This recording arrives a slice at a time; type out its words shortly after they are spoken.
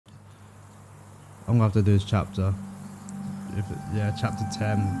I'm gonna have to do this chapter. Yeah, chapter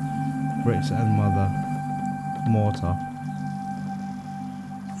 10. Brick's and Mother. Mortar.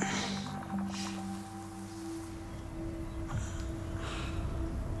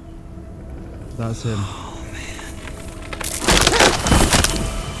 That's him. Oh man.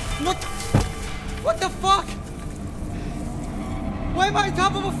 What the fuck? Why am I on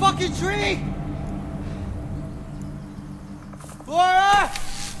top of a fucking tree? Laura!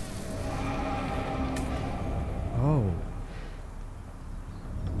 Oh.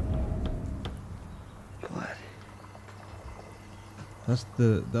 Blood.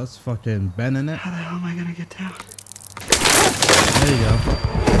 That's fucking Ben in it. How the hell am I gonna get down? There you go.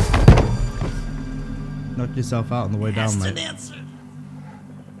 Knock yourself out on the way down, mate. Answer.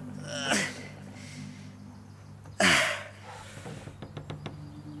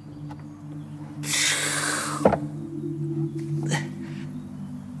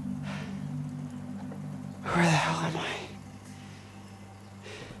 Where the hell am I?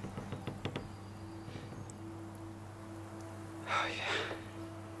 Oh yeah.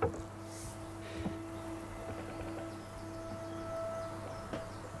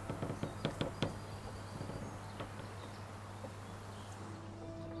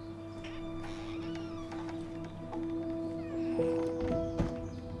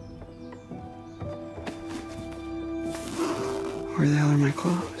 Where the hell are my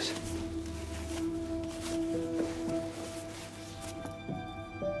clothes?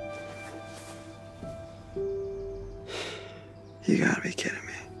 You gotta be kidding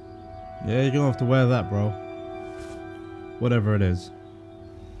me. Yeah, you're gonna have to wear that, bro. Whatever it is.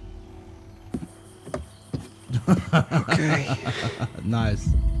 Okay. Nice.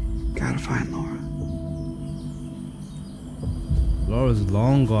 Gotta find Laura. Laura's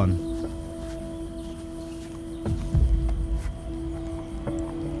long gone.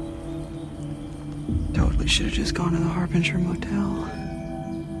 Totally should have just gone to the Harbinger Motel.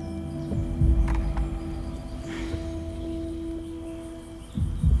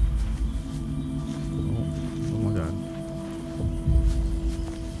 Oh my god.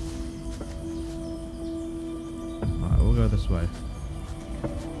 Alright, we'll go this way.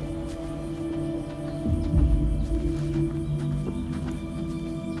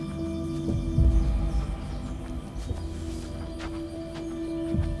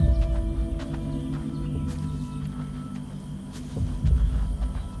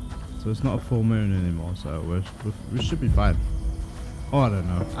 So it's not a full moon anymore, so we should be fine. Oh, I don't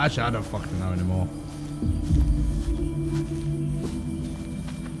know. Actually, I don't fucking know anymore.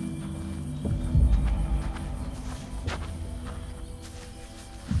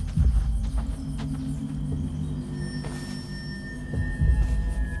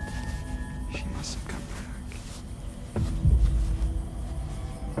 She must have come back.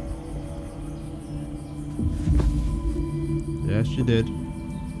 Yes, she did.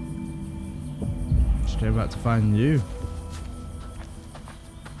 She came back to find you.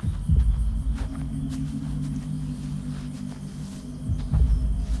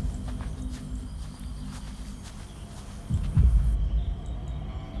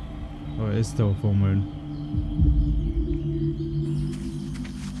 Oh, it is still a full moon.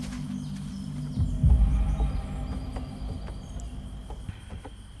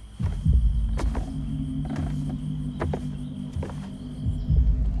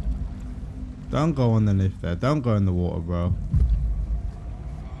 Don't go underneath there. Don't go in the water, bro.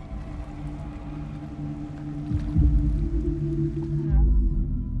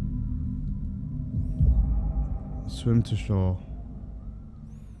 Swim to shore.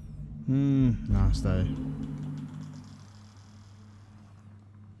 Nah, stay.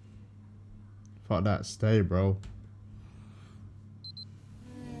 Fuck that, stay, bro.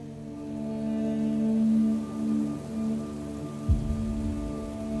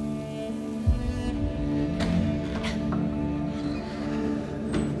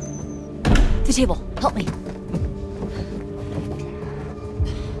 The table, help me.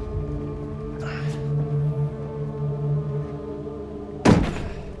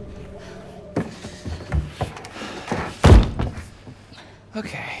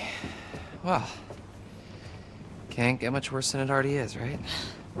 Okay. Well, can't get much worse than it already is, right?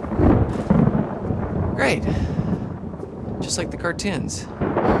 Great. Just like the cartoons.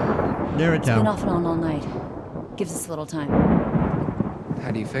 There it It's been down. off and on all night. Gives us a little time.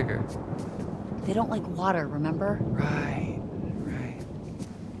 How do you figure? They don't like water, remember? Right.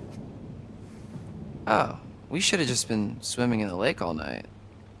 Oh, we should have just been swimming in the lake all night.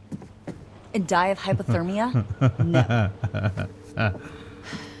 And die of hypothermia? No.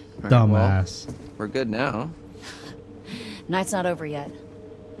 Right, Dumbass. well, we're good now. Night's not over yet.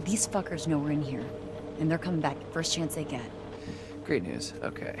 These fuckers know we're in here, and they're coming back first chance they get. Great news.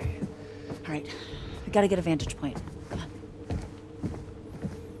 Okay. All right, we gotta get a vantage point. Come on.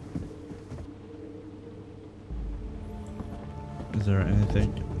 Is there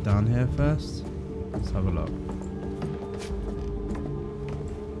anything down here first? Let's have a look.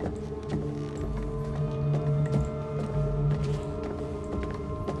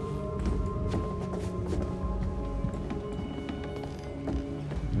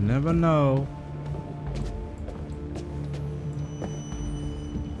 You never know.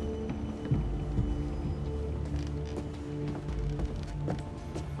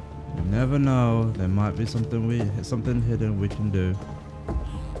 You never know. There might be something hidden we can do.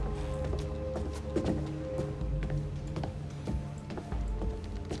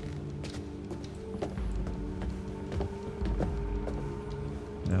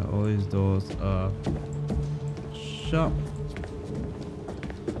 Yeah, all these doors are shut.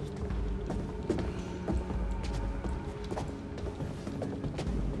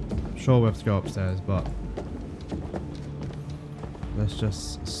 Sure, we have to go upstairs, but let's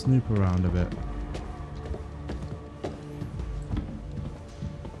just snoop around a bit.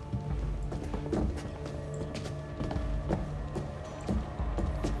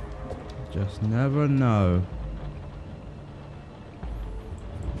 Just never know.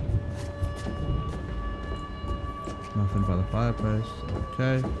 Nothing but the fireplace.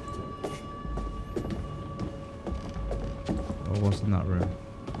 Okay. Oh, what's in that room?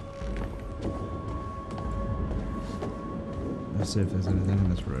 Let's see if there's anything in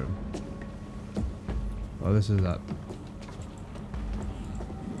this room. Oh, this is that.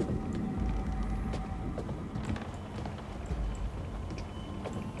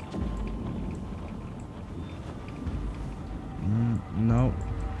 No.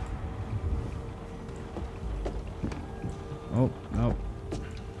 Oh, no.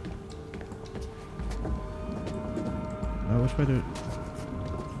 No, which way do...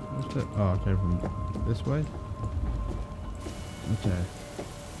 Oh, I came from this way? Okay.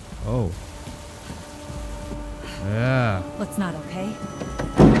 Oh. Yeah. What's not okay?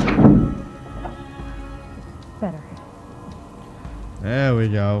 Better. There we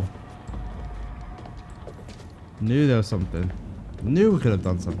go. Knew there was something. Knew we could have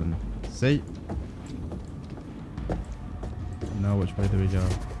done something. See? Now which way do we go?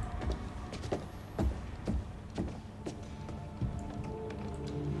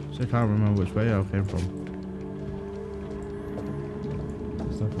 So I can't remember which way I came from.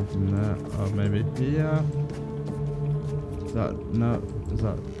 Something from there. Oh, maybe here. Is that no? Is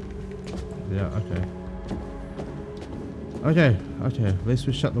that? Yeah. Okay. Okay. Okay. At least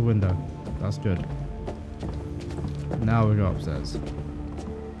we shut the window. That's good. Now we go upstairs.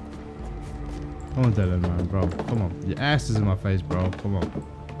 Come on, Dylan, man, bro. Come on. Your ass is in my face, bro. Come on.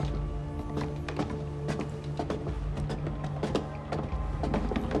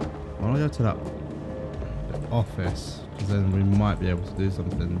 I want to go to that office, because then we might be able to do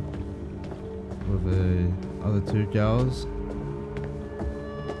something with the other two girls.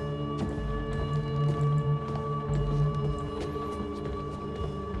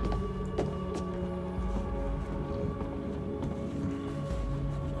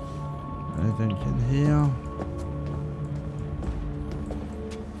 Anything in here?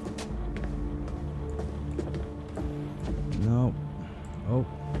 No. Oh.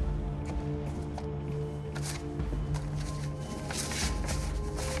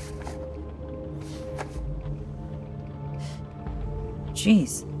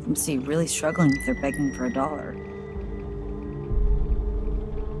 Jeez, you must be really struggling if they're begging for $1.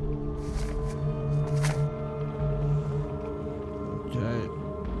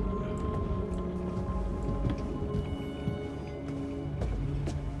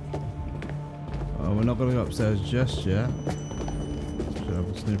 We're not going to go upstairs just yet. Should have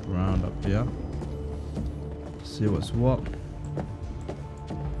a snoop around up here. See what's what.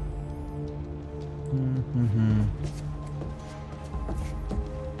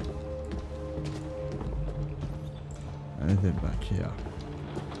 Anything back here?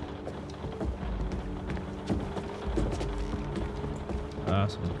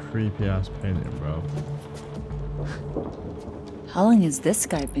 That's some creepy ass painting, bro. How long has this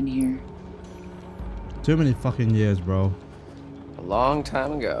guy been here? Too many fucking years, bro. A long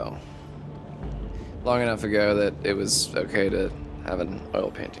time ago. Long enough ago that it was okay to have an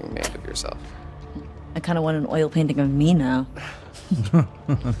oil painting made of yourself. I kind of want an oil painting of me now.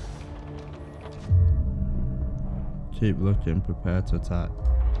 Keep looking, prepare to attack.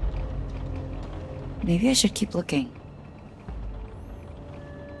 Maybe I should keep looking.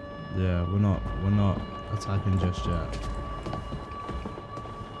 Yeah, we're not attacking just yet.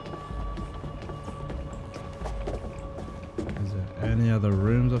 any other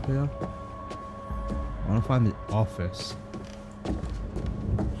rooms up here? I want to find the office.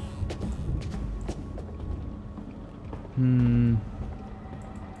 No.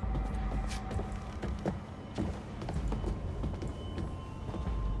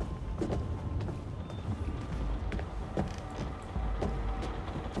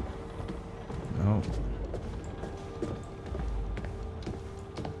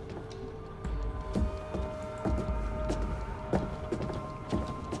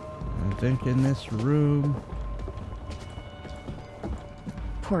 I think in this room.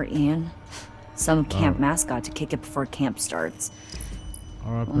 Poor Ian. Some camp mascot to kick it before camp starts.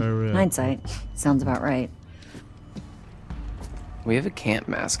 Hindsight. Sounds about right. We have a camp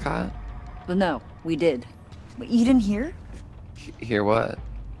mascot? But no, we did. But you didn't hear? Hear what?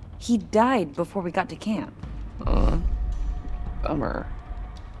 He died before we got to camp. Bummer.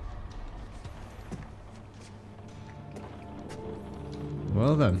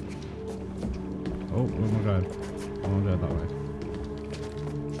 Well then. Oh, where am I going? I want to go that way.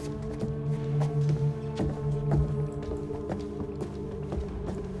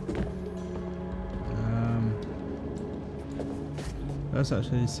 Let's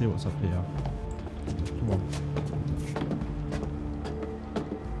actually see what's up here. Come on.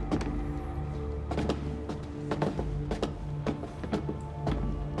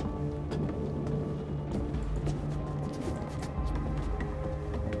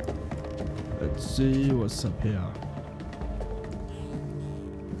 Let's see what's up here.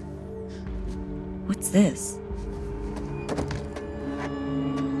 What's this?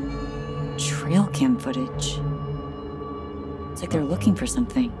 Trail cam footage. It's like they're looking for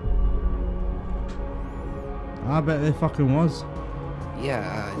something. I bet they fucking was.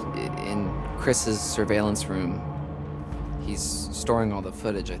 Yeah, in Chris's surveillance room. He's storing all the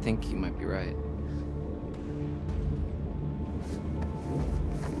footage. I think you might be right.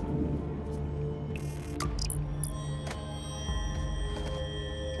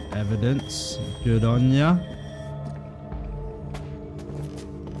 Evidence. Good on ya.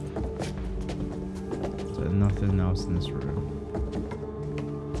 So nothing else in this room.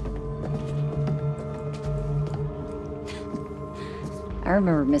 I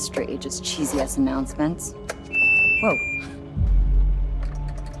remember Mr. H's cheesy ass announcements. Whoa.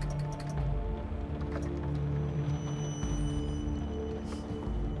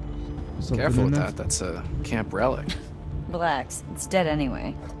 Something Careful in with there? that. That's a camp relic. Relax. It's dead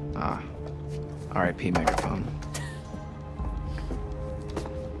anyway. Ah. R.I.P. megaphone.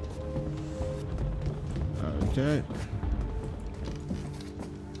 Okay.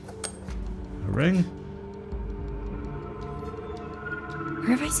 A ring.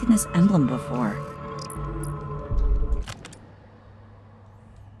 Where have I seen this emblem before?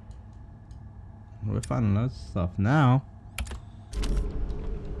 We're finding loads of stuff now.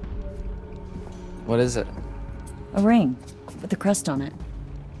 What is it? A ring with a crest on it.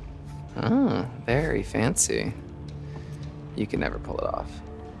 Oh, very fancy. You can never pull it off.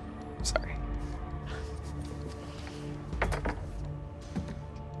 Sorry.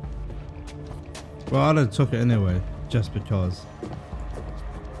 Well, I'd have took it anyway, just because.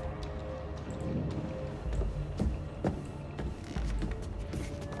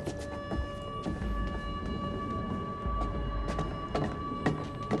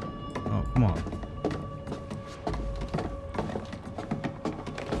 Oh, come on.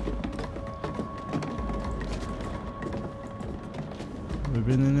 Have we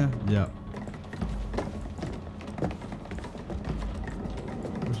been in there? Yeah.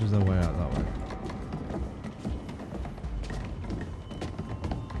 Which is the way out that way?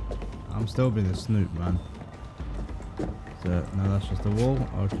 I'm still being a snoop, man. So, no, that's just a wall.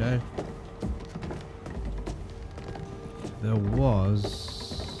 Okay. There was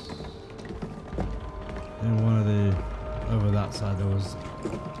in one of the over that side. There was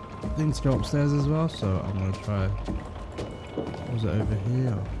things to go upstairs as well. So I'm gonna try. Was it over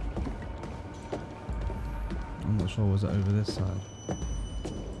here? I'm not sure. Was it over this side?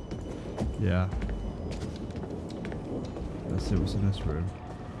 Yeah. Let's see what's in this room.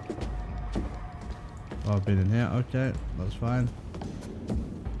 Oh, I've been in here. Okay, that's fine.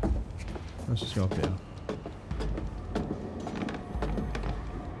 Let's just go up here.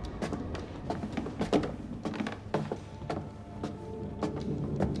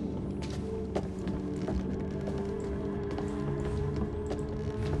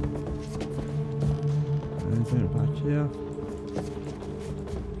 Anything back here?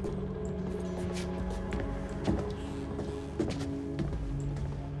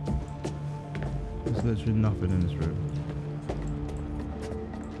 There's literally nothing in this room.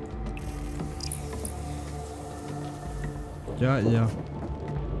 Got ya.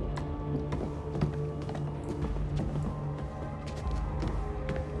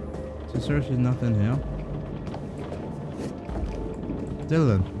 So seriously nothing here?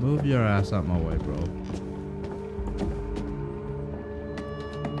 Dylan, move your ass out my way, bro.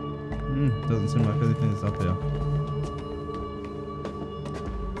 Doesn't seem like anything's up here.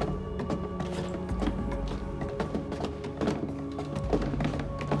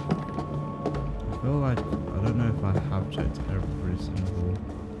 I feel like, I don't know if I have checked every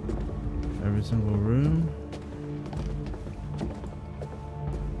single room.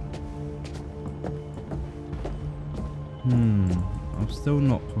 I'm still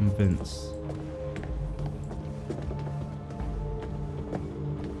not convinced.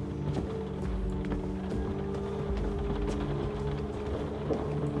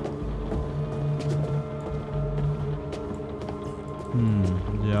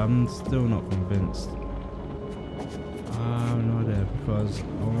 Yeah, I'm still not convinced. I have no idea because I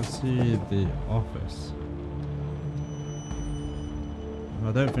want to see the office.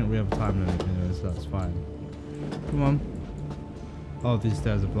 I don't think we have time limit anyways, so that's fine. Come on. Oh, these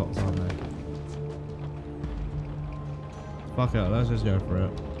stairs are blocked, aren't they? Fuck it, let's just go for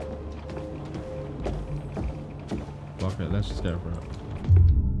it. Fuck it, let's just go for it.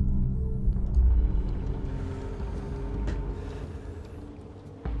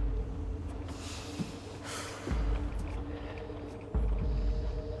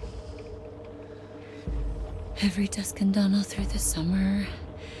 Every dusk and dawn all through the summer.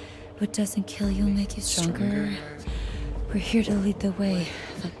 What doesn't kill you will make you stronger. We're here to lead the way.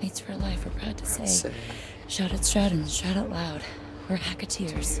 Like mates for life, we're proud to say. Shout at Stratton, shout out loud. We're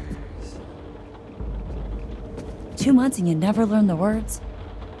Hacketeers. 2 months and you never learn the words?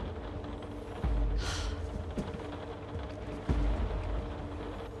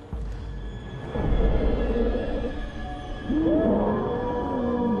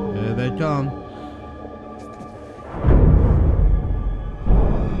 Here they come.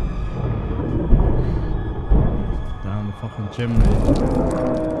 Down the fucking chimney.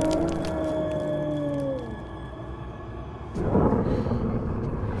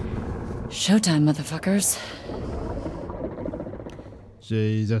 Showtime, motherfuckers.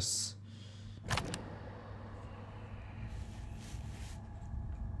 Jesus.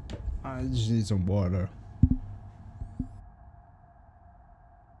 I just need some water.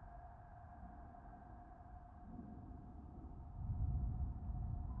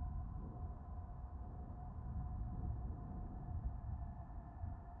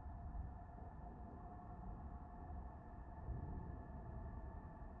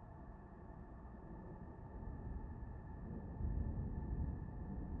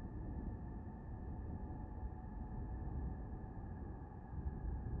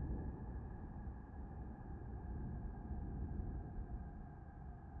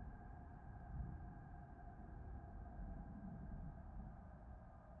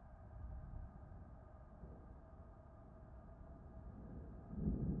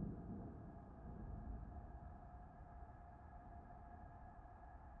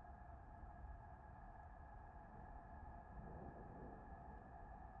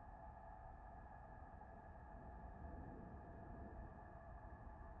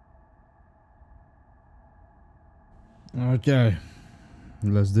 Okay,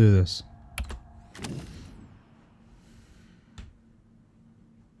 let's do this.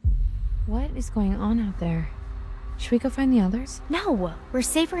 What is going on out there? Should we go find the others? No, we're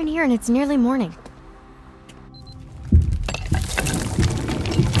safer in here and it's nearly morning.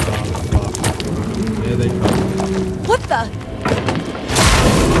 Here they come. What the?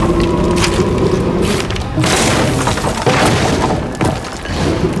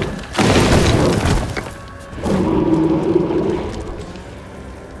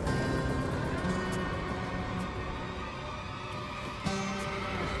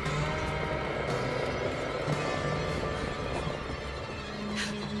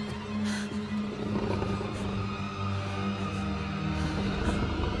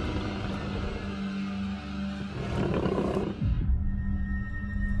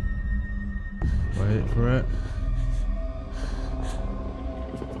 Wait for it.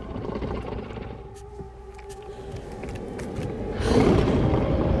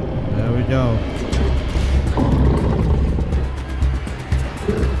 There we go.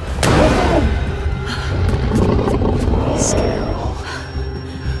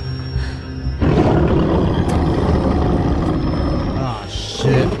 Ah,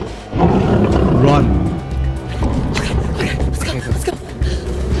 shit. Run.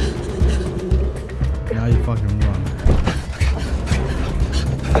 Now you fucking run.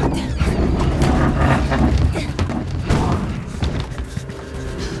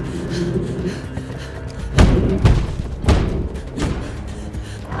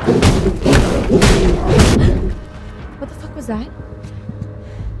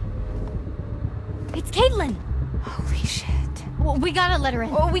 It's Caitlin! Holy shit. Well, we gotta let her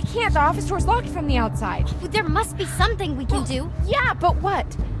in. Oh, we can't. The office door's locked from the outside. Well, there must be something we can do. Yeah, but what?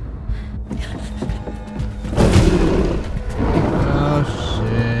 Oh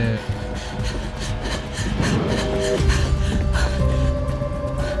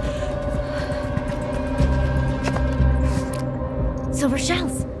shit. Silver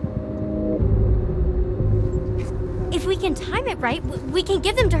shells. If we can time it right, we can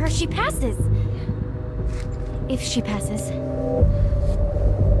give them to her. She passes. If she passes.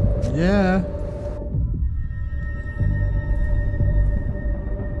 Yeah.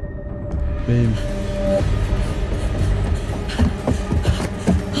 Beam.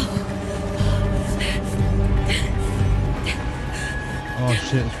 Oh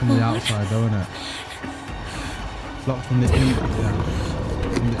shit, it's from the outside though, isn't it? It's locked from the yeah.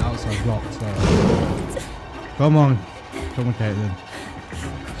 From the outside locked, so. Come on. Come on, Caitlin.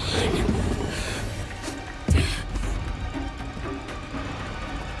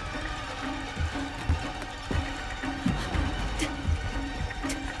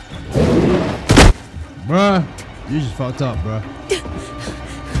 Bruh, you just fucked up, bruh.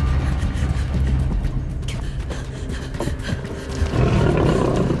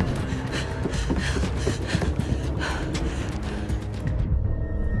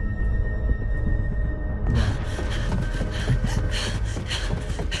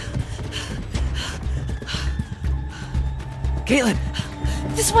 Caitlin!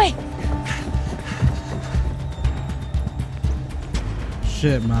 This way!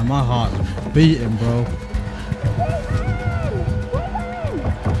 Shit, man, my heart's beating, bro.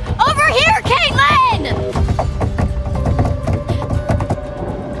 Over here, Caitlin!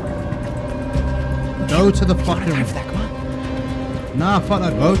 Go to the fucking room. That, come on. Nah, fuck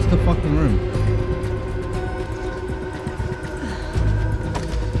that. Go to the fucking room.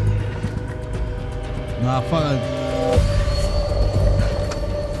 Nah, fuck that.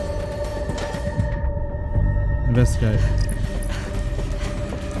 Investigate.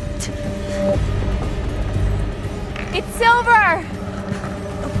 It's Silver!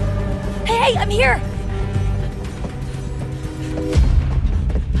 Hey, I'm here!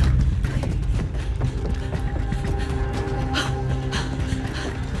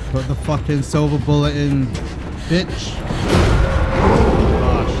 Put the fucking silver bullet in, bitch.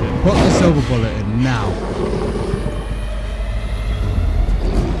 Oh shit. Put the silver bullet in now.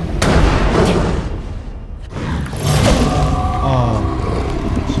 Oh,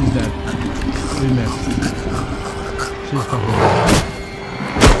 she's dead. We missed. She's fucking dead.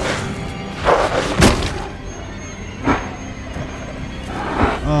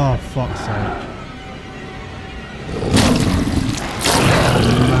 Oh, fuck's sake.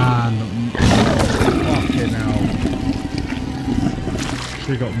 Man, fucking hell.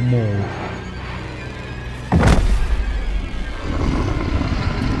 She got mauled.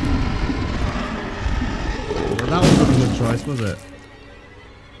 Well, that wasn't a good choice, was it?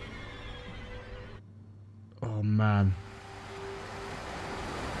 Oh man.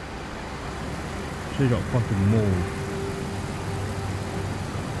 She got fucking mauled.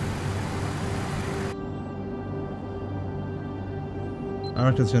 I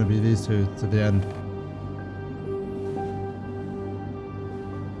reckon it's going to be these two to the end.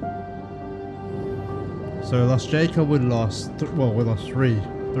 So we lost Jacob, we lost, well, we lost three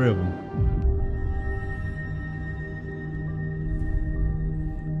of them.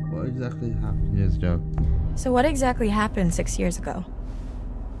 What exactly happened years ago? So what exactly happened 6 years ago?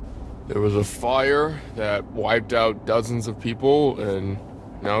 There was a fire that wiped out dozens of people, and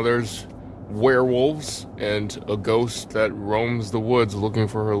now there's werewolves and a ghost that roams the woods looking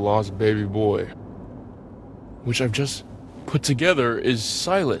for her lost baby boy. Which I've just put together is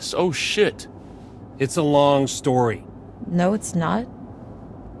Silas. Oh shit. It's a long story. No, it's not.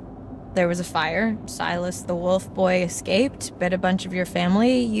 There was a fire. Silas the wolf boy escaped, bit a bunch of your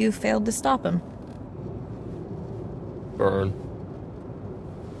family. You failed to stop him. Burn.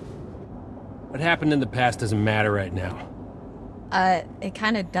 What happened in the past doesn't matter right now. It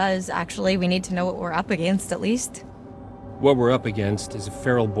kind of does, actually. We need to know what we're up against, at least. What we're up against is a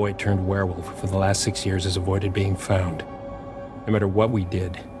feral boy turned werewolf who for the last 6 years has avoided being found. No matter what we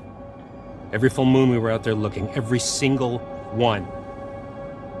did. Every full moon we were out there looking. Every single one.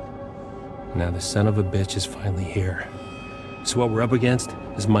 Now the son of a bitch is finally here. So what we're up against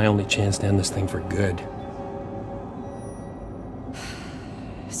is my only chance to end this thing for good.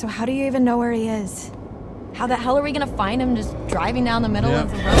 So how do you even know where he is? How the hell are we gonna find him just driving down the middle of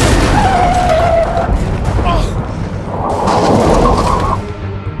the road?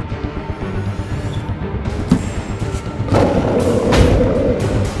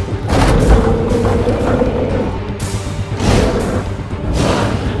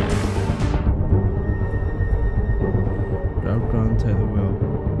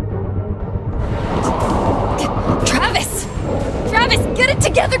 it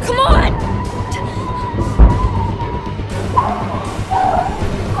together, come on!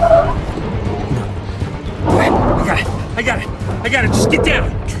 I got it, just get down!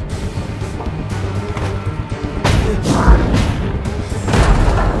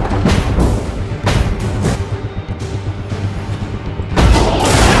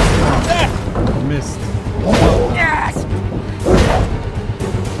 Missed. Yes!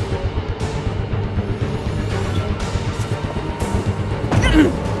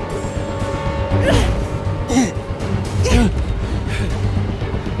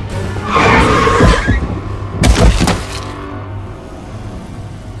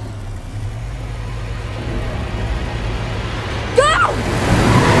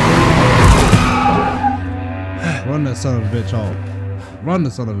 Run that son of a bitch off. Run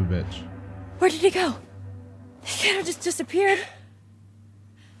the son of a bitch. Where did he go? He kind of just disappeared.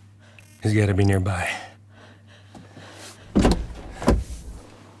 He's gotta be nearby.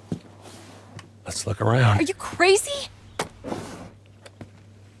 Let's look around. Are you crazy?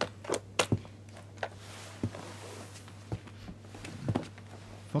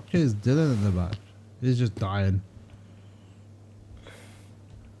 Fuck is Dylan in the back? He's just dying.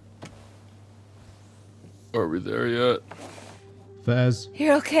 Are we there yet? Fez.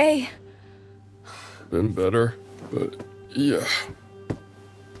 You're okay. Been better, but yeah.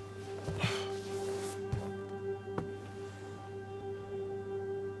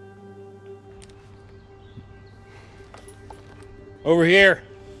 Over here.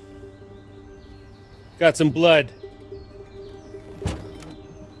 Got some blood.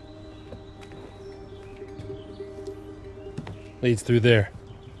 Leads through there.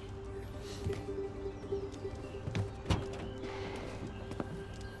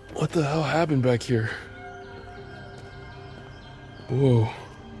 What the hell happened back here? Whoa.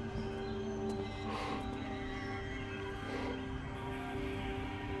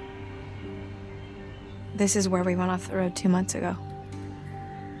 This is where we went off the road 2 months ago.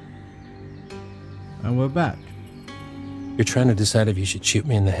 And we're back. You're trying to decide if you should shoot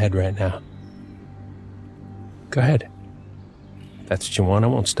me in the head right now. Go ahead. If that's what you want, I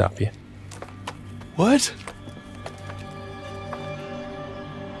won't stop you. What?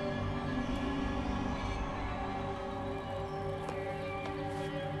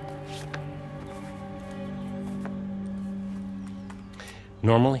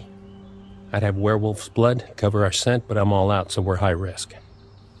 Normally, I'd have werewolf's blood cover our scent, but I'm all out, so we're high risk.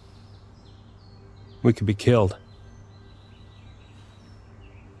 We could be killed.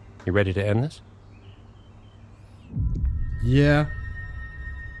 You ready to end this? Yeah.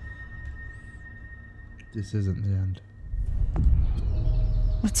 This isn't the end.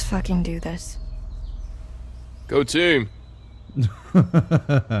 Let's fucking do this. Go team.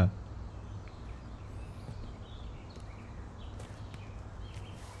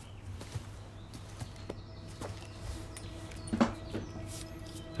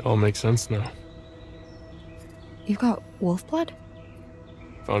 It all makes sense now. You've got wolf blood?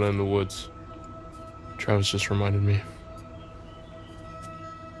 Found it in the woods. Travis just reminded me.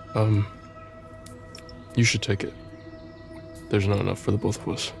 You should take it. There's not enough for the both of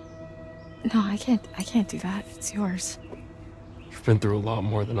us. No, I can't do that. It's yours. You've been through a lot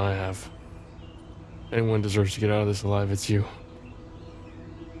more than I have. Anyone deserves to get out of this alive, it's you.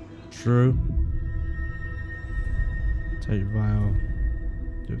 True. Take vial.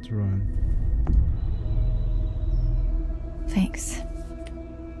 Give it to Ryan. Thanks.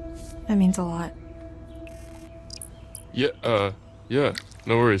 That means a lot. Yeah, yeah,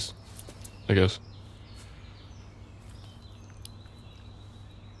 no worries. I guess.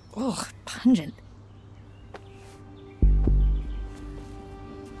 Ugh, pungent.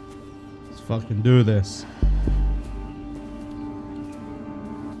 Let's fucking do this.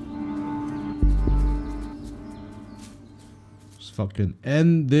 Let's fucking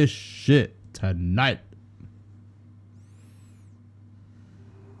end this shit tonight.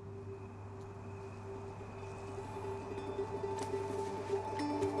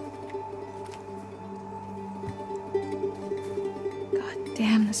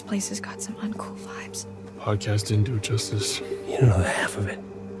 Damn, this place has got some uncool vibes. Podcast didn't do it justice. You don't know the half of it.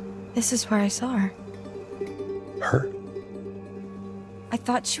 This is where I saw her. Her? I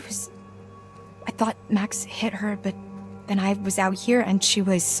thought Max hit her, but then I was out here and she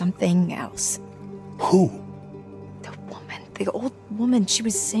was something else. Who? The woman. The old woman. She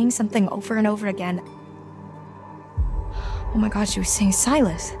was saying something over and over again. Oh my god, she was saying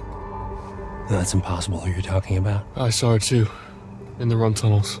Silas. No, that's impossible who you're talking about. I saw her too. In the run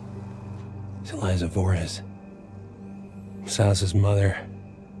tunnels. It's Eliza Voorhees. Silas's mother.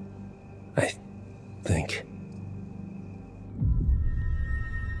 I think.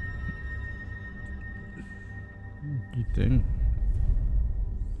 You think?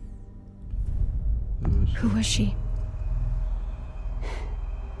 Who was she?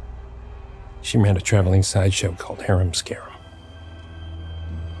 She ran a traveling sideshow called Harem Scarum.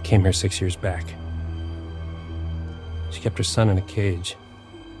 Came here 6 years back. She kept her son in a cage.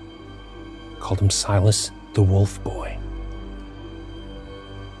 Called him Silas the Wolf Boy.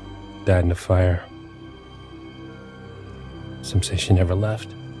 Died in a fire. Some say she never left.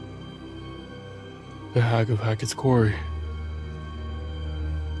 The Hag of Hackett's Quarry.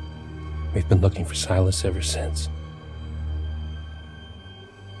 We've been looking for Silas ever since.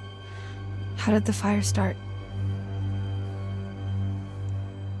 How did the fire start?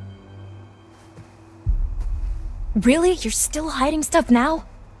 Really? You're still hiding stuff now?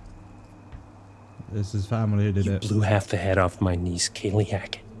 This is family who did it. Blew half the head off my niece, Kaylee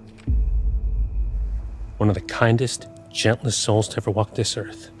Hackett. One of the kindest, gentlest souls to ever walk this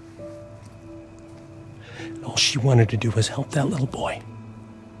earth. And all she wanted to do was help that little boy.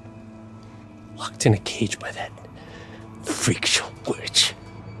 Locked in a cage by that freak show witch.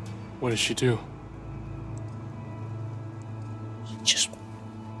 What did she do? She just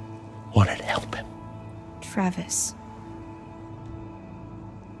wanted to help him. Travis.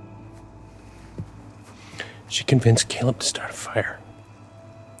 She convinced Caleb to start a fire.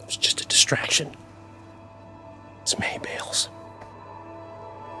 It was just a distraction. Some hay bales.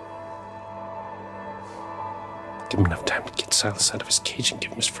 Give him enough time to get Silas out of his cage and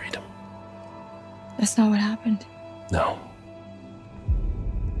give him his freedom. That's not what happened. No.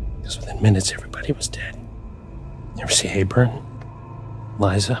 Because within minutes, everybody was dead. You ever see Hayburn?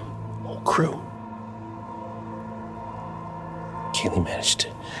 Liza? Whole crew. Kaylee managed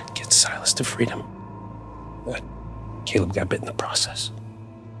to get Silas to freedom. But Caleb got bit in the process.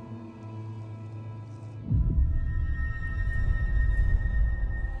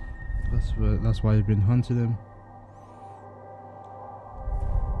 That's why you've been hunting him.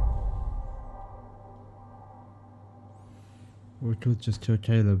 Or we could just kill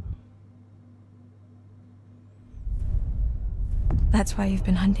Caleb. That's why you've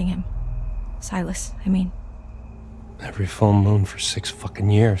been hunting him. Silas, I mean. Every full moon for 6 fucking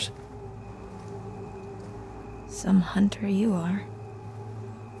years. Some hunter you are.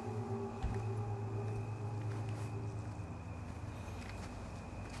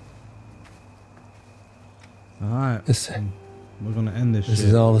 Alright. Listen. We're gonna end this shit. This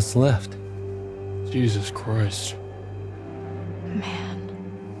is all that's left. Jesus Christ. Man.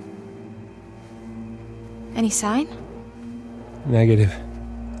 Any sign? Negative.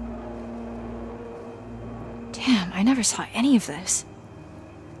 Damn, I never saw any of this.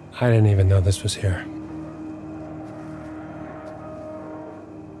 I didn't even know this was here.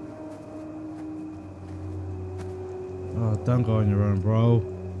 Oh, don't go on your own, bro.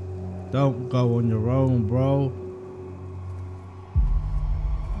 Don't go on your own, bro.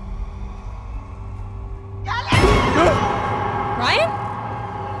 Ryan?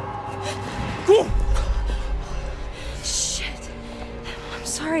 Shit. I'm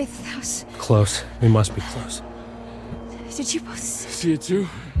sorry, that was... Close. We must be close. Did you both... See it too?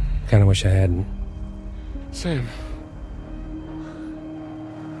 Kinda wish I hadn't. Same.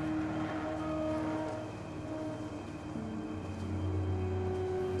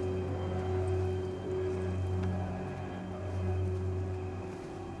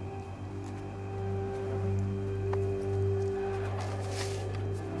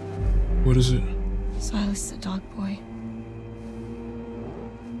 What is it? Silas the dog boy.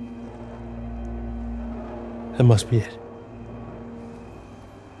 That must be it.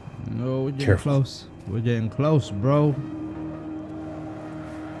 No, we're getting Careful. close. We're getting close, bro.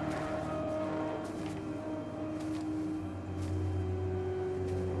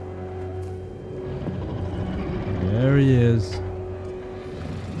 There he is.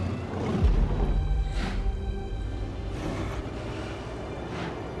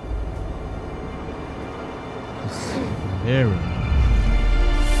 Hear him.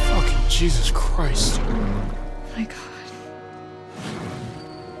 Fucking Jesus Christ. Oh my god.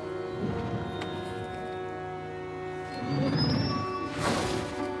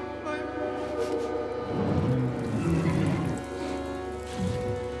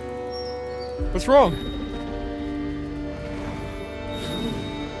 What's wrong?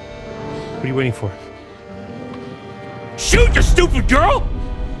 What are you waiting for? Shoot, you stupid girl!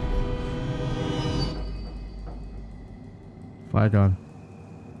 Fire gun.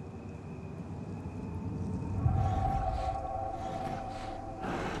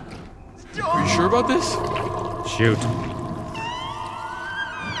 Are you sure about this? Shoot.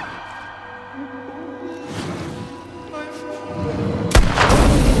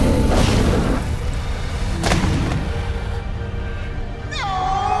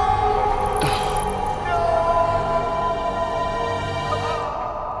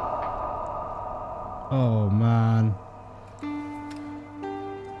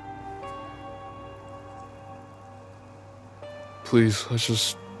 please, let's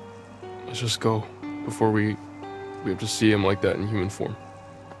just go before we have to see him like that in human form.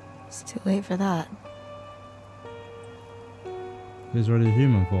 It's too late for that. He's already in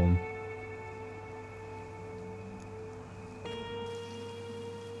human form.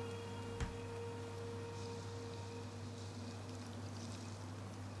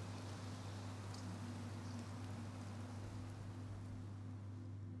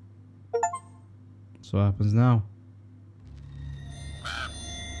 So what happens now?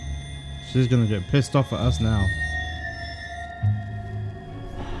 She's gonna get pissed off at us now.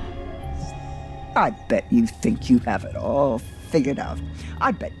 I bet you think you have it all figured out.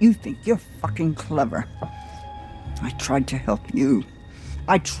 I bet you think you're fucking clever. I tried to help you.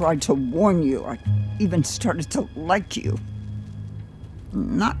 I tried to warn you. I even started to like you.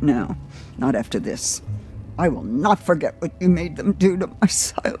 Not now. Not after this. I will not forget what you made them do to my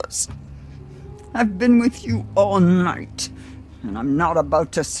Silas. I've been with you all night, and I'm not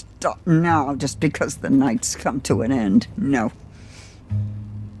about to stop now just because the night's come to an end. No.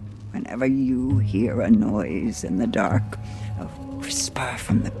 Whenever you hear a noise in the dark, a whisper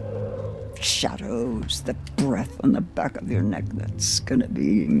from the shadows, the breath on the back of your neck, that's gonna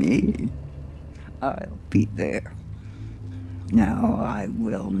be me. I'll be there. Now I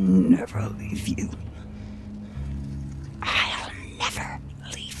will never leave you. I'll never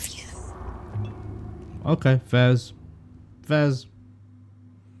leave you. Okay, Fez. Fez.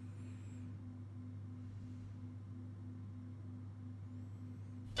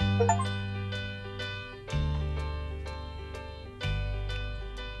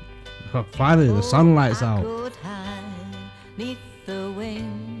 Finally, the sunlight's out. Neath the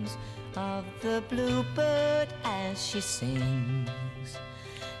wings of the bluebird as she sings.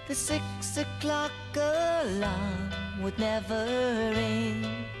 The 6 o'clock alarm would never ring,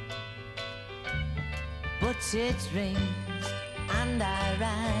 but it rings and I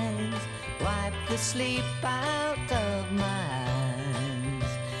rise, wipe the sleep out of my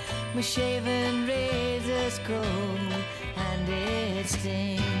eyes. My shaven razor's cold and it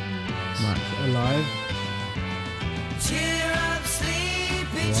stings. Max alive. Cheer up,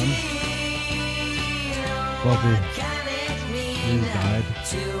 sleepy Jean. Bobby. Can it mean He died.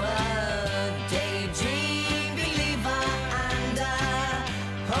 to a daydream believer and a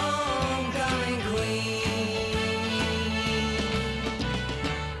homecoming queen?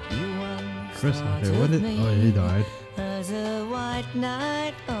 Chris Hackett, when did... Oh, he died. As a white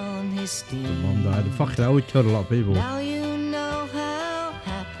knight on his steed. The mom died. Fucking hell, we killed a lot of people. Now you know how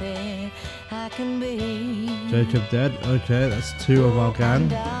happy I can be. Jacob dead. Okay, that's 2 of our gang.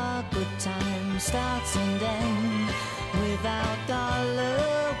 And our good time starts and ends without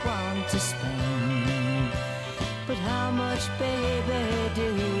 $1 to spend. But how much, baby,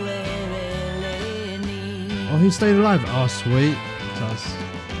 do we really need? Oh, he stayed alive. Oh, sweet. That's...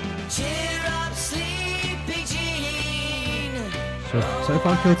 Cheer up, sleepy Jean. So if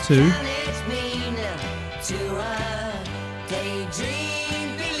I kill 2. Can it mean to a daydream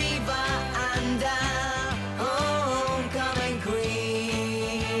believer and a homecoming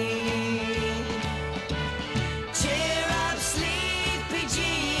queen? Cheer up, sleepy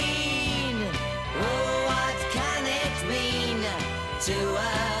Jean. Oh, what can it mean to a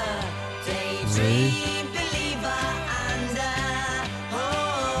daydream believer and a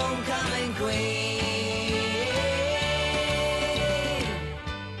homecoming queen?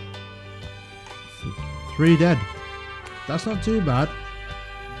 3 dead. That's not too bad.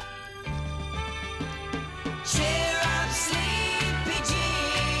 Cheer up, sleepy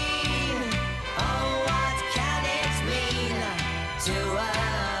Jean. Oh, what can it mean to a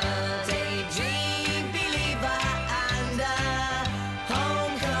daydream believer and a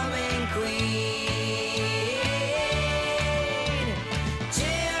homecoming queen?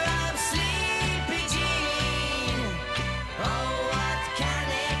 Cheer up, sleepy Jean. Oh, what can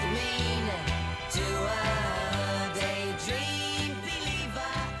it mean to a daydream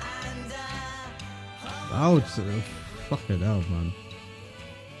believer and a Ouch. Fucking hell, man.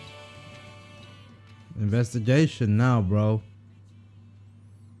 Investigation now, bro.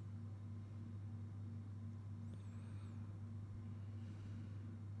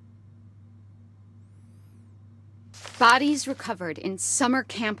 Bodies recovered in summer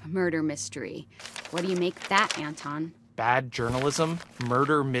camp murder mystery. What do you make that, Anton? Bad journalism?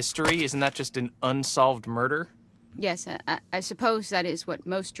 Murder mystery? Isn't that just an unsolved murder? Yes, I suppose that is what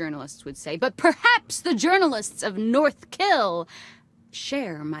most journalists would say, but perhaps the journalists of North Kill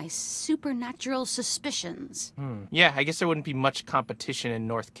share my supernatural suspicions. Yeah, I guess there wouldn't be much competition in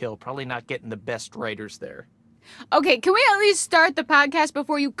North Kill. Probably not getting the best writers there. Okay, can we at least start the podcast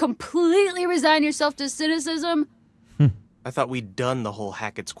before you completely resign yourself to cynicism? I thought we'd done the whole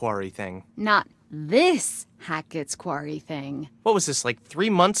Hackett's Quarry thing. Not this Hackett's Quarry thing. What was this, like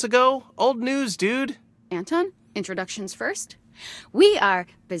 3 months ago? Old news, dude. Anton, introductions first. We are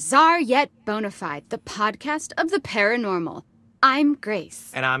Bizarre Yet Bonafide, the podcast of the paranormal. I'm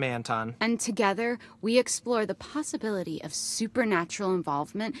Grace. And I'm Anton. And together, we explore the possibility of supernatural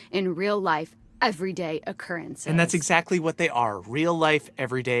involvement in real life, everyday occurrences. And that's exactly what they are, real-life,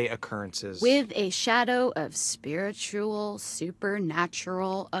 everyday occurrences. With a shadow of spiritual,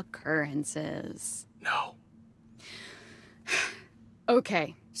 supernatural occurrences. No.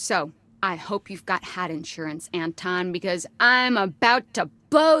 Okay, so I hope you've got hat insurance, Anton, because I'm about to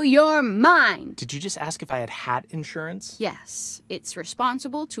blow your mind. Did you just ask if I had hat insurance? Yes, it's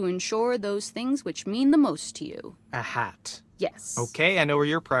responsible to insure those things which mean the most to you. A hat. Yes. Okay, I know where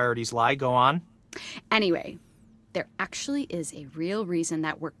your priorities lie. Go on. Anyway, there actually is a real reason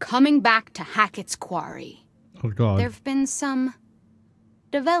that we're coming back to Hackett's Quarry. Oh, God. There have been some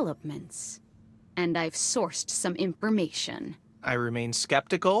developments, and I've sourced some information. I remain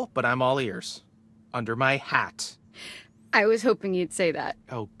skeptical, but I'm all ears. Under my hat. I was hoping you'd say that.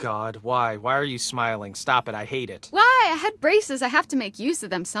 Oh, God, why? Why are you smiling? Stop it, I hate it. Why? I had braces. I have to make use of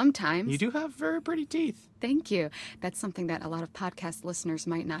them sometimes. You do have very pretty teeth. Thank you. That's something that a lot of podcast listeners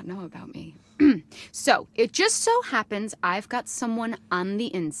might not know about me. So, it just so happens I've got someone on the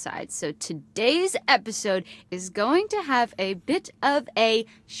inside. So today's episode is going to have a bit of a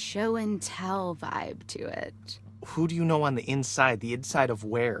show and tell vibe to it. Who do you know on the inside? The inside of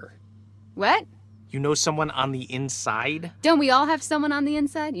where? What? You know someone on the inside? Don't we all have someone on the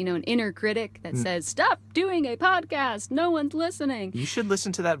inside? You know, an inner critic that says, stop doing a podcast. No one's listening. You should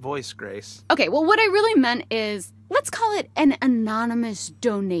listen to that voice, Grace. Okay, well, what I really meant is, let's call it an anonymous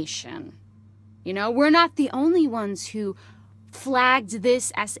donation. You know, we're not the only ones who flagged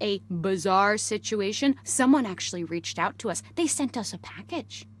this as a bizarre situation. Someone actually reached out to us. They sent us a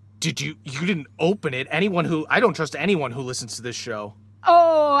package. You didn't open it? I don't trust anyone who listens to this show.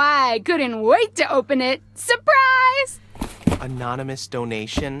 Oh, I couldn't wait to open it. Surprise! Anonymous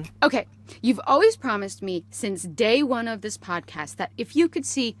donation? Okay, you've always promised me since day one of this podcast that if you could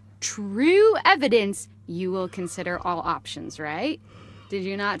see true evidence, you will consider all options, right? Did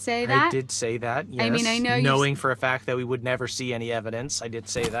you not say that? I did say that, yes. I mean, I know knowing for a fact that we would never see any evidence, I did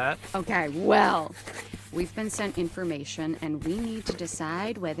say that. Okay, well, we've been sent information and we need to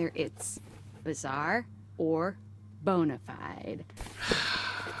decide whether it's bizarre or bona fide.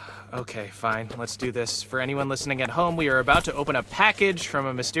 Okay, fine. Let's do this. For anyone listening at home, we are about to open a package from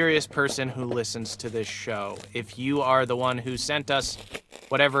a mysterious person who listens to this show. If you are the one who sent us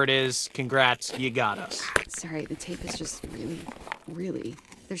whatever it is, congrats, you got us. Sorry, the tape is just really,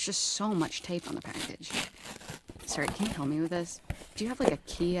 there's just so much tape on the package. Sorry, can you help me with this? Do you have, like, a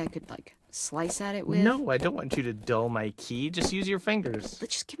key I could, like, slice at it with? No, I don't want you to dull my key. Just use your fingers.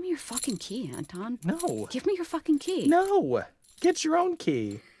 Just give me your fucking key, Anton. No. Give me your fucking key. No. Get your own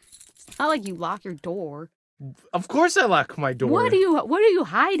key. It's not like you lock your door. Of course I lock my door. What are you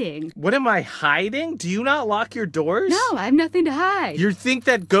hiding? What am I hiding? Do you not lock your doors? No, I have nothing to hide. You think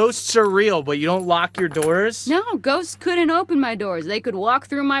that ghosts are real, but you don't lock your doors? No, ghosts couldn't open my doors. They could walk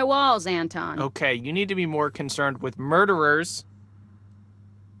through my walls, Anton. Okay, you need to be more concerned with murderers.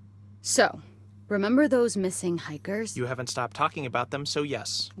 So, remember those missing hikers? You haven't stopped talking about them, so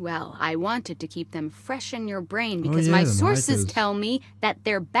yes. Well, I wanted to keep them fresh in your brain because my sources tell me that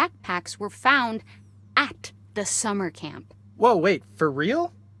their backpacks were found at the summer camp. Whoa, wait, for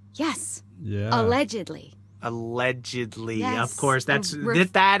real? Yes. Yeah. Allegedly. Allegedly, yes, of course.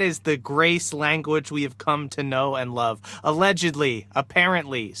 That is the Grace language we have come to know and love. Allegedly,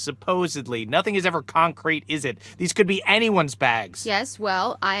 apparently, supposedly. Nothing is ever concrete, is it? These could be anyone's bags. Yes,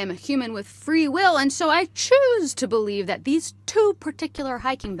 well, I am a human with free will, and so I choose to believe that these two particular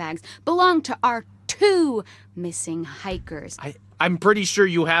hiking bags belong to our two missing hikers. I'm pretty sure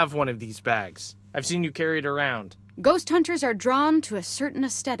you have one of these bags. I've seen you carry it around. Ghost hunters are drawn to a certain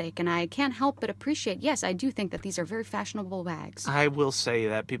aesthetic, and I can't help but appreciate, yes, I do think that these are very fashionable bags. I will say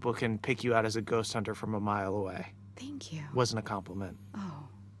that people can pick you out as a ghost hunter from a mile away. Thank you. Wasn't a compliment. Oh.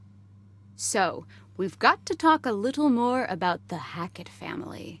 So, we've got to talk a little more about the Hackett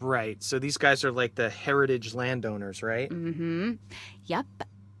family. Right, so these guys are like the heritage landowners, right? Mm-hmm. Yep.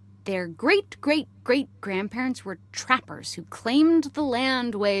 Their great-great-great-grandparents were trappers who claimed the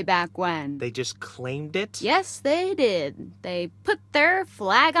land way back when. They just claimed it? Yes, they did. They put their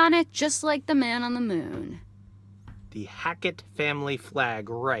flag on it just like the man on the moon. The Hackett family flag,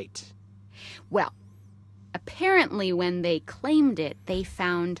 right. Well, apparently when they claimed it, they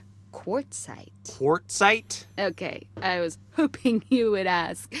found quartzite. Quartzite? Okay, I was hoping you would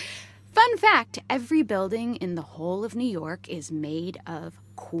ask. Fun fact, every building in the whole of New York is made of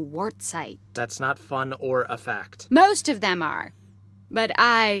quartzite. That's not fun or a fact. Most of them are. But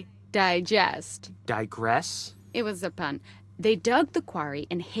I digest. Digress? It was a pun. They dug the quarry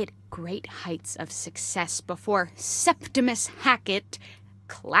and hit great heights of success before Septimus Hackett,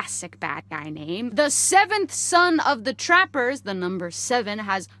 classic bad guy name, the 7th son of the trappers, the number 7,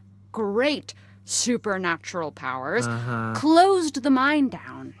 has great supernatural powers, closed the mine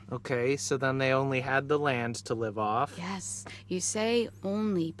down. Okay, so then they only had the land to live off. Yes, you say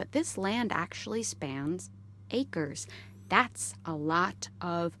only, but this land actually spans acres. That's a lot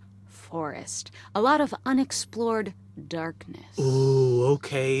of forest, a lot of unexplored darkness. Ooh,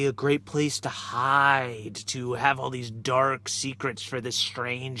 okay, a great place to hide, to have all these dark secrets for this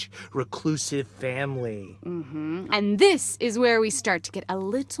strange, reclusive family. And this is where we start to get a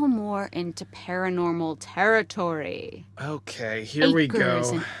little more into paranormal territory. Okay, here we go. Acres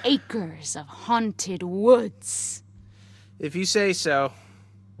and acres of haunted woods. If you say so.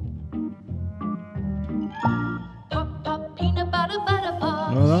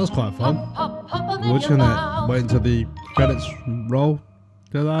 Well, that was quite fun. We're just gonna wait until the credits roll,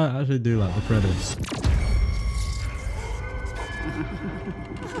 because I actually do like the credits.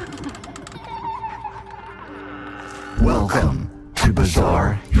 Welcome to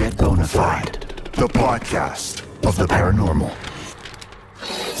Bizarre Yet Bonafide, the podcast of the paranormal.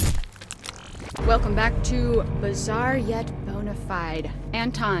 Welcome back to Bizarre Yet Bonafide.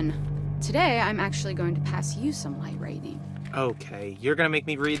 Anton, today I'm actually going to pass you some light rating. Okay, you're gonna make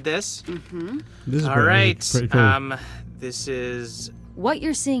me read this? This is all right. pretty cool. This is... What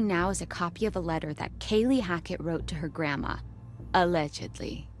you're seeing now is a copy of a letter that Kaylee Hackett wrote to her grandma.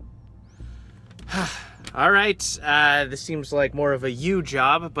 Allegedly. All right, this seems like more of a you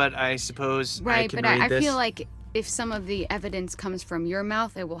job, but I suppose I can read this. I feel like if some of the evidence comes from your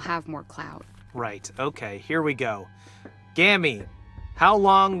mouth, it will have more clout. Right, okay, here we go. Gammy, how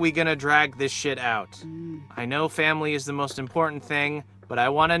long we gonna drag this shit out? I know family is the most important thing, but I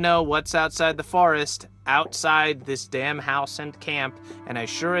want to know what's outside the forest, outside this damn house and camp, and I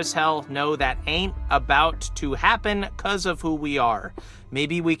sure as hell know that ain't about to happen 'cause of who we are.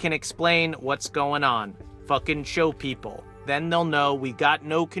 Maybe we can explain what's going on. Fucking show people. Then they'll know we got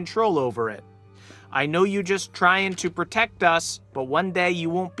no control over it. I know you just trying to protect us, but one day you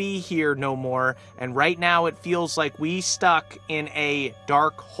won't be here no more, and right now it feels like we stuck in a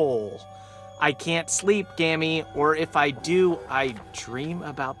dark hole. I can't sleep, Gammy, or if I do, I dream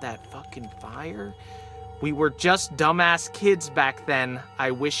about that fucking fire. We were just dumbass kids back then.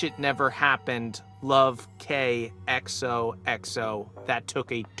 I wish it never happened. Love, K, XOXO. That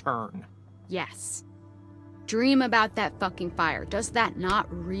took a turn. Yes. Dream about that fucking fire. Does that not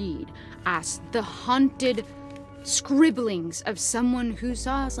read as the haunted scribblings of someone who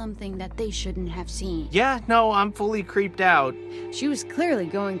saw something that they shouldn't have seen? Yeah, no, I'm fully creeped out. She was clearly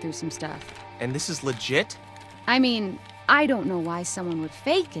going through some stuff. And this is legit? I mean, I don't know why someone would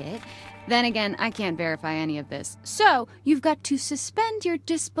fake it. Then again, I can't verify any of this. So, you've got to suspend your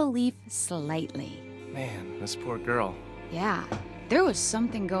disbelief slightly. Man, this poor girl. Yeah, there was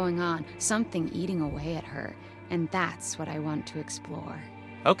something going on, something eating away at her, and that's what I want to explore.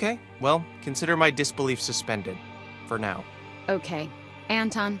 Okay, well, consider my disbelief suspended. For now. Okay,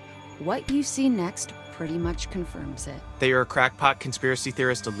 Anton, what you see next pretty much confirms it. That you're a crackpot conspiracy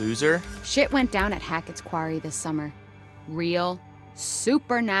theorist, a loser? Shit went down at Hackett's Quarry this summer. Real,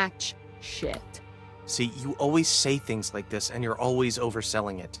 supernatch shit. See, you always say things like this, and you're always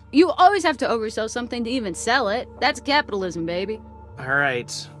overselling it. You always have to oversell something to even sell it. That's capitalism, baby. All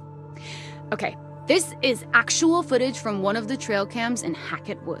right. Okay, this is actual footage from one of the trail cams in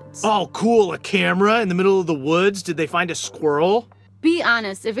Hackett Woods. Oh, cool, a camera in the middle of the woods? Did they find a squirrel? Be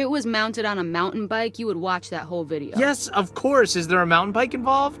honest, if it was mounted on a mountain bike, you would watch that whole video. Yes, of course. Is there a mountain bike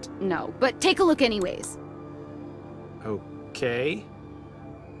involved? No, but take a look anyways. Okay.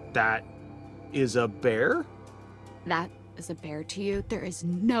 That is a bear? That is a bear to you? There is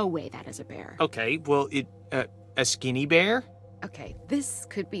no way that is a bear. Okay, well, a skinny bear? Okay, this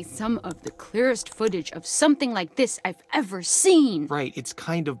could be some of the clearest footage of something like this I've ever seen. Right, it's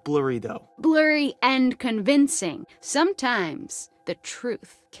kind of blurry, though. Blurry and convincing. Sometimes the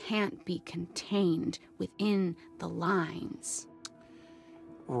truth can't be contained within the lines.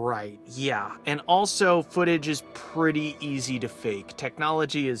 Right, yeah. And also, footage is pretty easy to fake.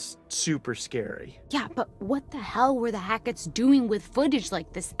 Technology is super scary. Yeah, but what the hell were the Hacketts doing with footage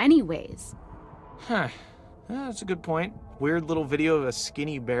like this anyways? Huh. That's a good point. Weird little video of a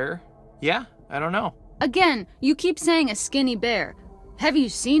skinny bear. Yeah, I don't know. Again, you keep saying a skinny bear. Have you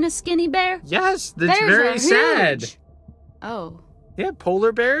seen a skinny bear? Yes, that's Bears very are sad. huge. Oh. Yeah,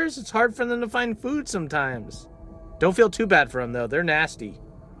 polar bears, it's hard for them to find food sometimes. Don't feel too bad for them, though. They're nasty.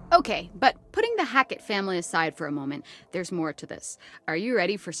 Okay, but putting the Hackett family aside for a moment, there's more to this. Are you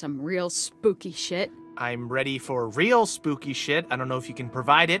ready for some real spooky shit? I'm ready for real spooky shit. I don't know if you can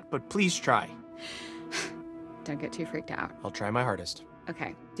provide it, but please try. Don't get too freaked out. I'll try my hardest.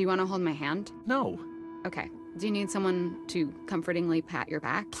 Okay, do you want to hold my hand? No. Okay, do you need someone to comfortingly pat your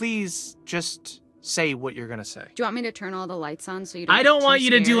back? Please, just say what you're gonna say. Do you want me to turn all the lights on so you don't I don't get want too you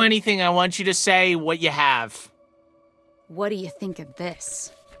to do scared? anything. I want you to say what you have. What do you think of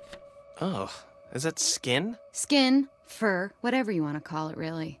this? Oh, is that skin? Skin, fur, whatever you want to call it,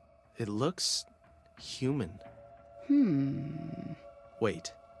 really. It looks human.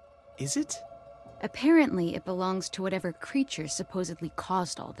 Wait, is it? Apparently, it belongs to whatever creature supposedly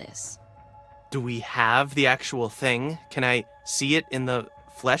caused all this. Do we have the actual thing? Can I see it in the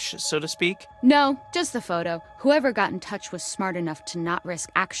flesh, so to speak? No, just the photo. Whoever got in touch was smart enough to not risk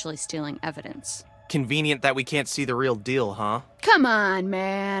actually stealing evidence. Convenient that we can't see the real deal, huh? Come on,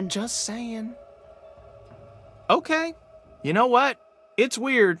 man. Just saying. Okay. You know what? It's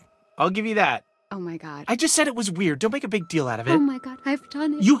weird. I'll give you that. Oh my god. I just said it was weird. Don't make a big deal out of it. Oh my god, I've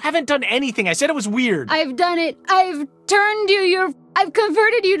done it. You haven't done anything. I said it was weird. I've done it. I've turned you. I've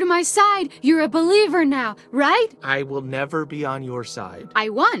converted you to my side. You're a believer now, right? I will never be on your side. I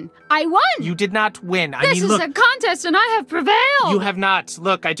won. I won. You did not win. This is look, a contest and I have prevailed. You have not.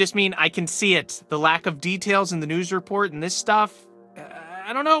 Look, I just mean I can see it. The lack of details in the news report and this stuff.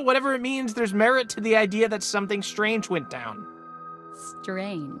 I don't know, whatever it means, there's merit to the idea that something strange went down.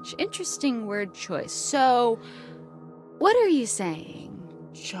 Strange. Interesting word choice. So, what are you saying?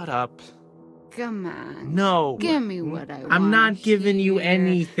 Shut up. Come on. No. Give me what I want. I'm not giving you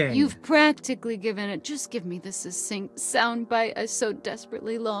anything. You've practically given it. Just give me the succinct soundbite I so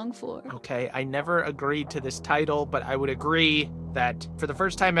desperately long for. Okay, I never agreed to this title, but I would agree that for the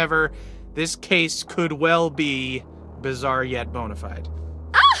first time ever, this case could well be bizarre yet bona fide.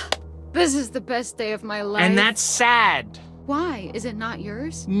 Ah! This is the best day of my life. And that's sad. Why? Is it not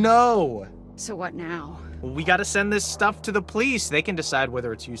yours? No. So what now? Well, we gotta send this stuff to the police. They can decide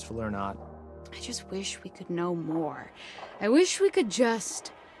whether it's useful or not. I just wish we could know more. I wish we could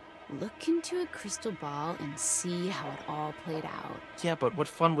just look into a crystal ball and see how it all played out. Yeah, but what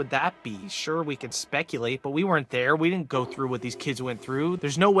fun would that be? Sure, we could speculate, but we weren't there. We didn't go through what these kids went through.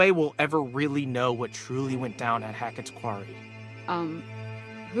 There's no way we'll ever really know what truly went down at Hackett's Quarry.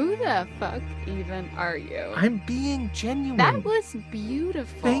 Who the fuck even are you? I'm being genuine. That was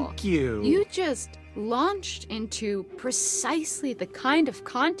beautiful. Thank you. You just launched into precisely the kind of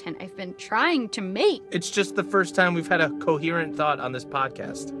content I've been trying to make. It's just the first time we've had a coherent thought on this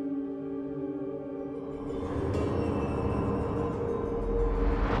podcast.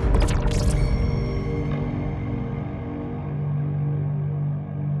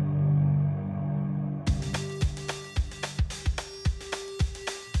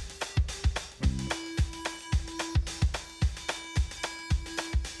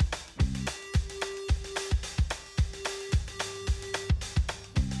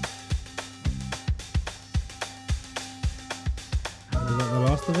 Is that the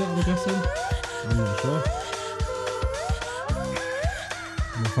last of it, I'm guessing? I'm not sure.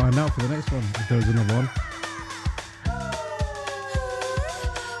 We'll find out for the next one, if there's another one.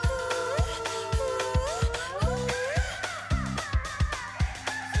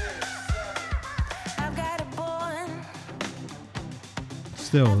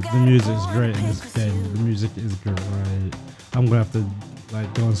 Still, the music's great in this game. The music is great. I'm gonna have to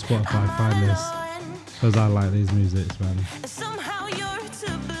go on Spotify and find this because I like these musics, man. Somehow you're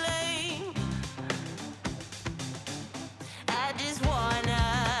to blame. I just wanna.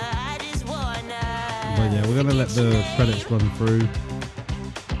 But yeah, we're gonna let the credits run through.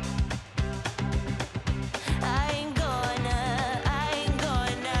 I ain't gonna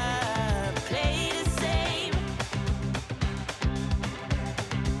play the same.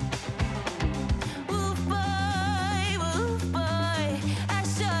 Woof boy, I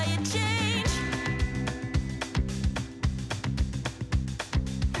saw you change.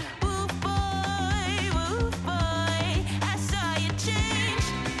 Woof boy, I saw you change.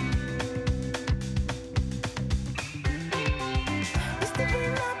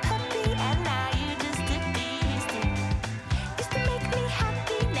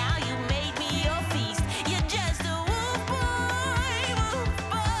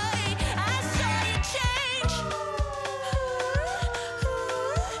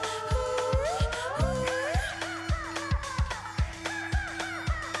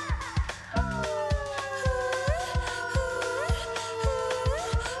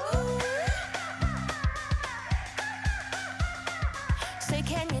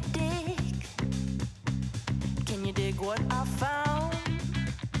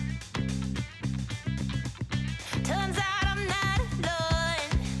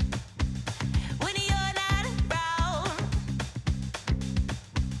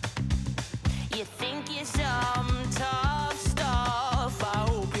 You think you're some tough stuff. I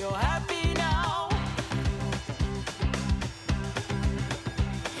hope you're happy now.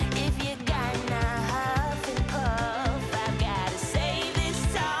 If you're gonna huff and puff, I've gotta save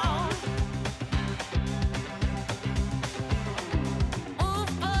this town. Woof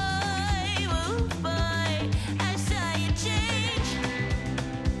boy, I saw you change.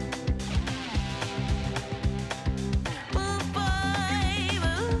 Woof boy,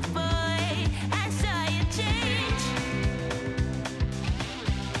 I saw you change.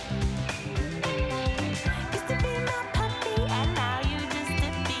 Used to be my puppy and now you just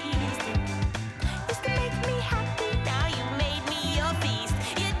a beast. Used to make me happy, now you made me your feast.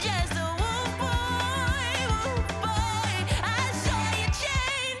 You're just a woof boy, I saw you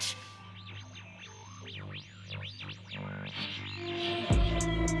change.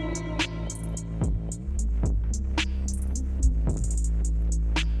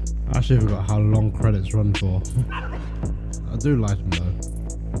 I actually forgot how long credits run for. I do like them though.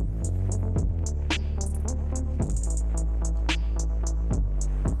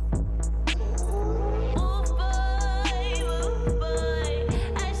 Woof boy,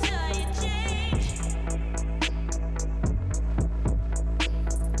 I saw you change.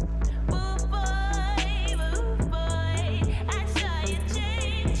 Woof boy, I saw you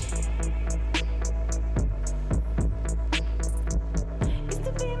change. Used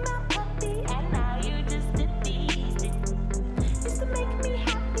to be my puppy and now you just a beast. Used to make me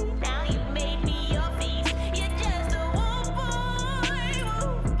happy, now you made me your feast. You're just a woof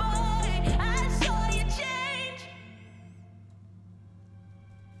boy, I saw you change.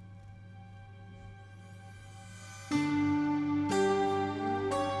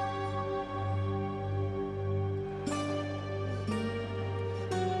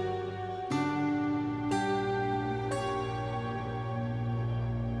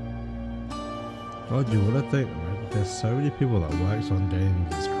 God, you would have think, like, there's so many people that works on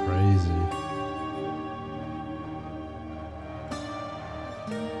games, it's crazy.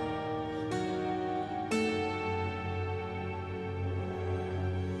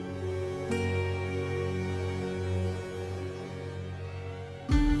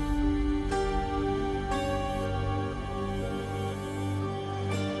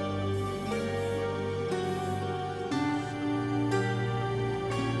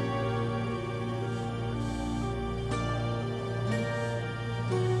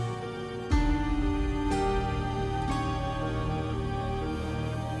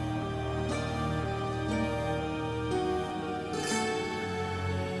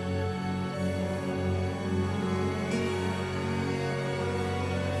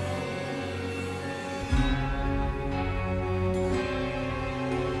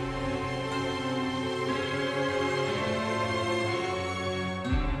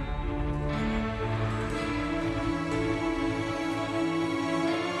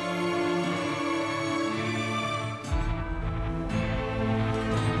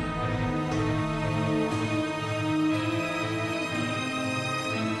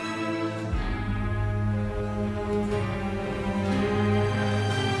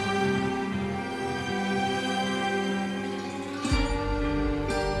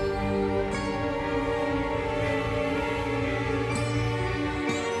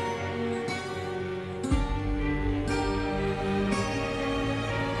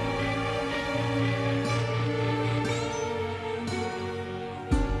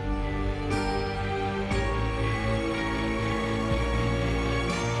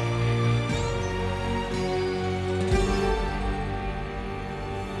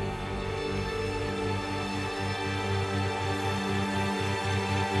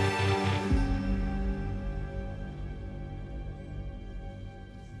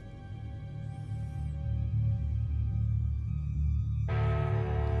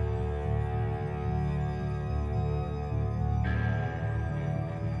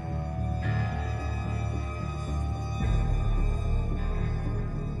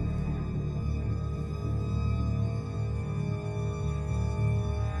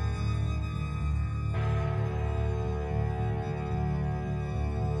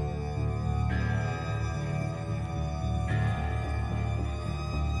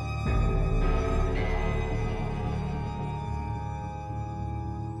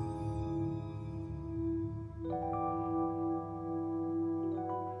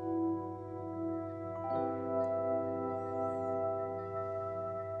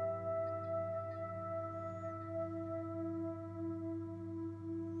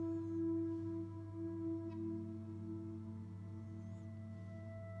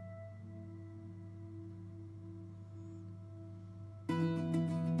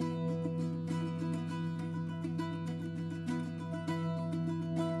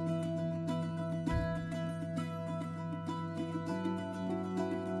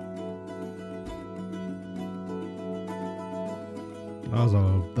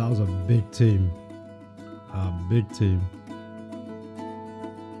 That was a big team. A big team.